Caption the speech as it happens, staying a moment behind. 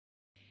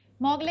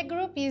Magle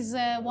Group is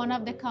one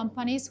of the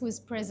companies who is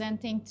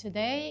presenting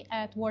today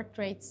at World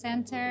Trade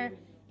Center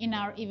in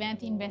our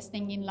event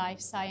Investing in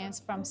Life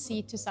Science from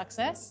Seed to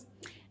Success.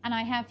 And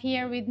I have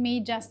here with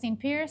me Justin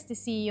Pierce, the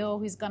CEO,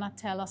 who's going to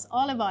tell us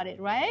all about it,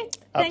 right?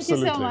 Absolutely. Thank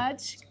you so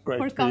much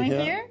for coming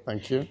here.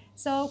 Thank you.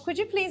 So could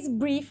you please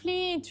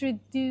briefly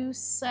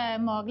introduce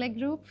Magle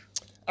Group?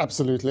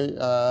 Absolutely.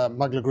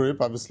 Magle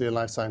Group, obviously a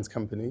life science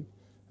company.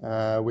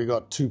 We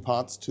got two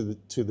parts to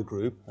the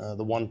group.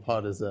 The one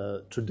part is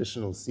a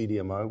traditional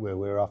CDMO where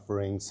we're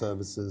offering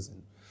services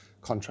in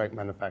contract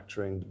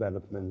manufacturing,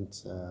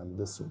 development,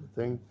 this sort of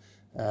thing.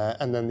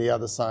 And then the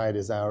other side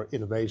is our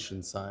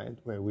innovation side,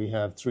 where we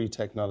have three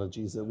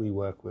technologies that we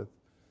work with,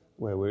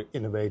 where we're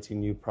innovating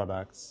new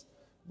products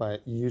by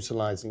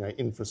utilizing our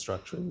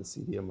infrastructure in the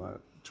CDMO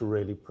to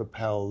really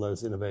propel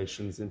those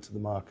innovations into the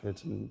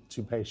market and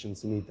to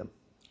patients who need them.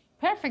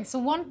 Perfect. So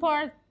one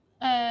part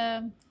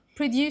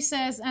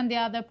produces and the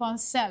other part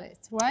sell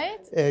it,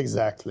 right?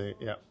 Exactly,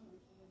 yeah.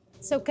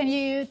 So can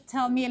you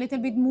tell me a little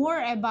bit more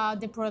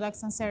about the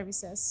products and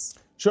services?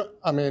 Sure.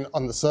 I mean,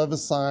 on the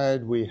service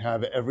side, we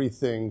have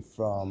everything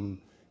from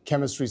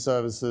chemistry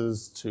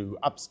services to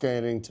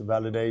upscaling to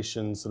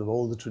validation, sort of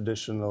all the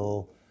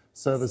traditional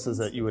services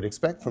that you would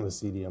expect from a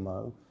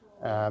CDMO.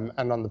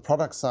 And on the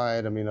product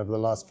side, I mean, over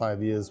the last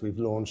 5 years, we've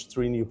launched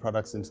 3 new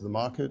products into the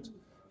market.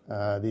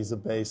 These are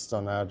based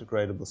on our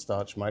degradable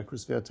starch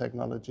microsphere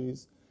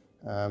technologies.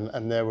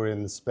 And there we're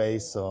in the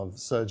space of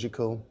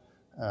surgical,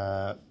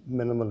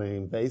 minimally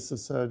invasive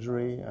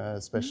surgery,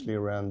 especially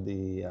around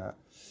the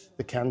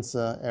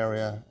cancer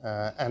area,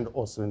 and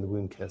also in the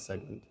wound care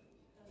segment.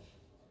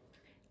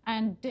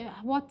 And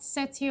what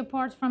sets you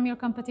apart from your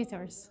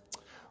competitors?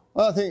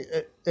 Well, I think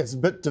it's a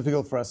bit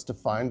difficult for us to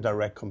find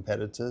direct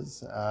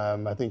competitors.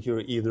 I think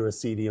you're either a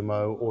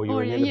CDMO or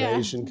you're an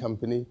innovation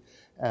company.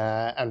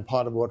 And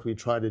part of what we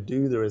try to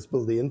do there is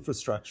build the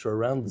infrastructure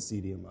around the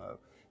CDMO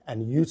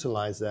and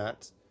utilize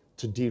that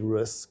to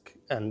de-risk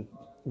and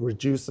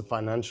reduce the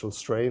financial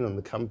strain on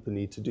the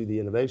company to do the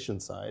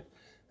innovation side.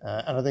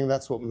 And I think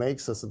that's what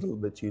makes us a little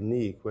bit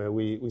unique, where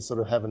we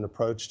sort of have an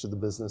approach to the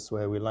business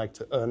where we like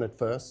to earn it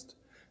first,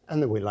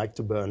 and then we like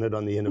to burn it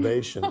on the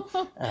innovation.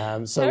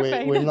 So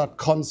we're not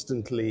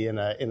constantly in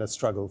a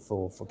struggle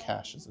for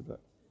cash, as it were.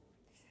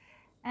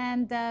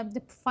 And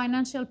the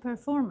financial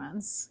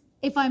performance,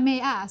 if I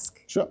may ask.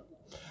 Sure.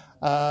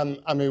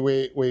 I mean,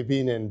 we've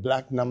been in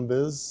black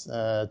numbers,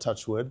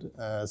 touch wood,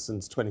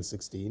 since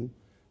 2016.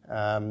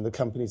 The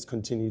company's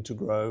continued to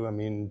grow. I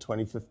mean, in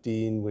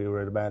 2015, we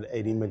were at about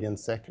 80 million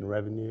SEK in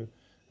revenue.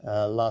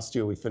 Last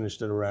year, we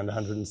finished at around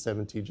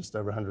 170, just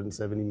over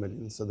 170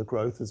 million. So the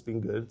growth has been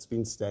good. It's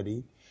been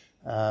steady.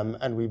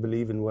 And we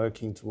believe in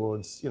working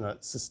towards,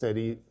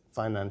 steady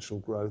financial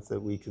growth that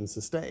we can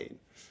sustain.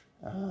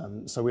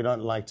 So we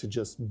don't like to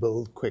just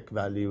build quick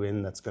value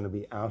in that's going to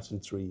be out in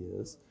 3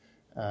 years.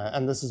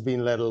 And this has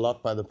been led a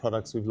lot by the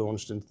products we've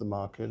launched into the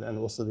market and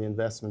also the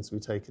investments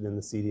we've taken in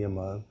the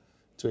CDMO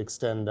to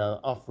extend our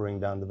offering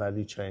down the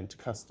value chain to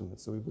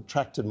customers. So we've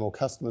attracted more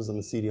customers on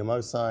the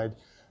CDMO side,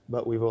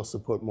 but we've also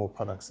put more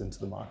products into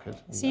the market.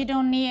 So you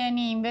don't need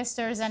any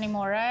investors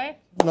anymore, right?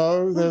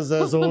 No,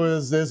 there's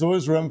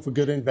always room for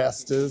good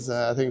investors.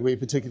 I think we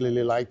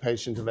particularly like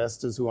patient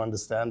investors who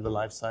understand the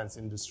life science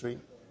industry.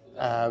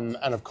 And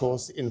of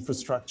course,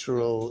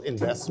 infrastructural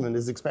investment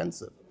is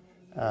expensive.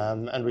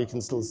 And we can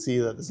still see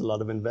that there's a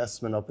lot of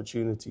investment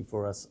opportunity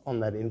for us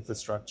on that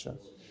infrastructure.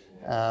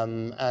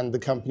 And the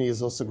company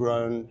has also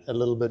grown a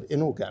little bit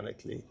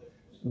inorganically.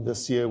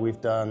 This year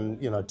we've done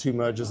 2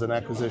 mergers and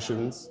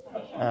acquisitions.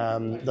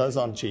 Those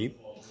aren't cheap.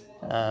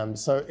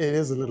 So it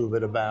is a little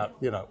bit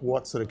about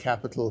what sort of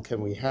capital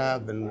can we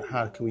have and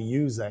how can we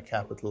use that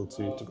capital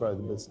to grow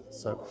the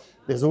business. So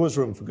there's always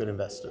room for good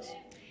investors.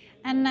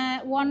 And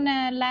one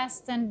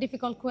last and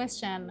difficult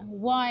question.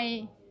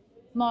 Why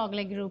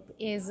Magle Group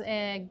is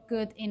a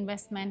good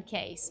investment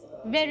case?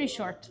 Very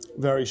short.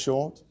 Very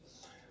short.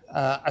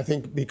 I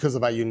think because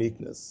of our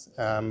uniqueness.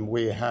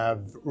 We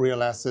have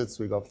real assets.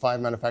 We've got 5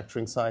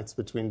 manufacturing sites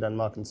between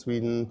Denmark and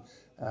Sweden.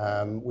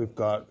 We've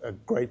got a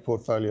great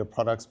portfolio of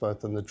products,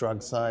 both on the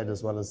drug side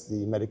as well as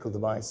the medical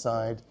device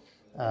side.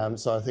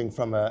 So I think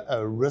from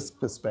a risk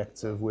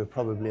perspective, we're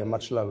probably a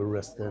much lower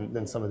risk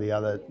than some of the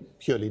other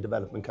purely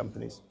development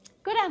companies.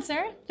 Good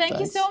answer. Thank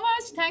you so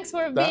much. Thanks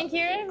for being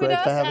here with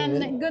us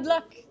and good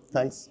luck.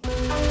 Thanks.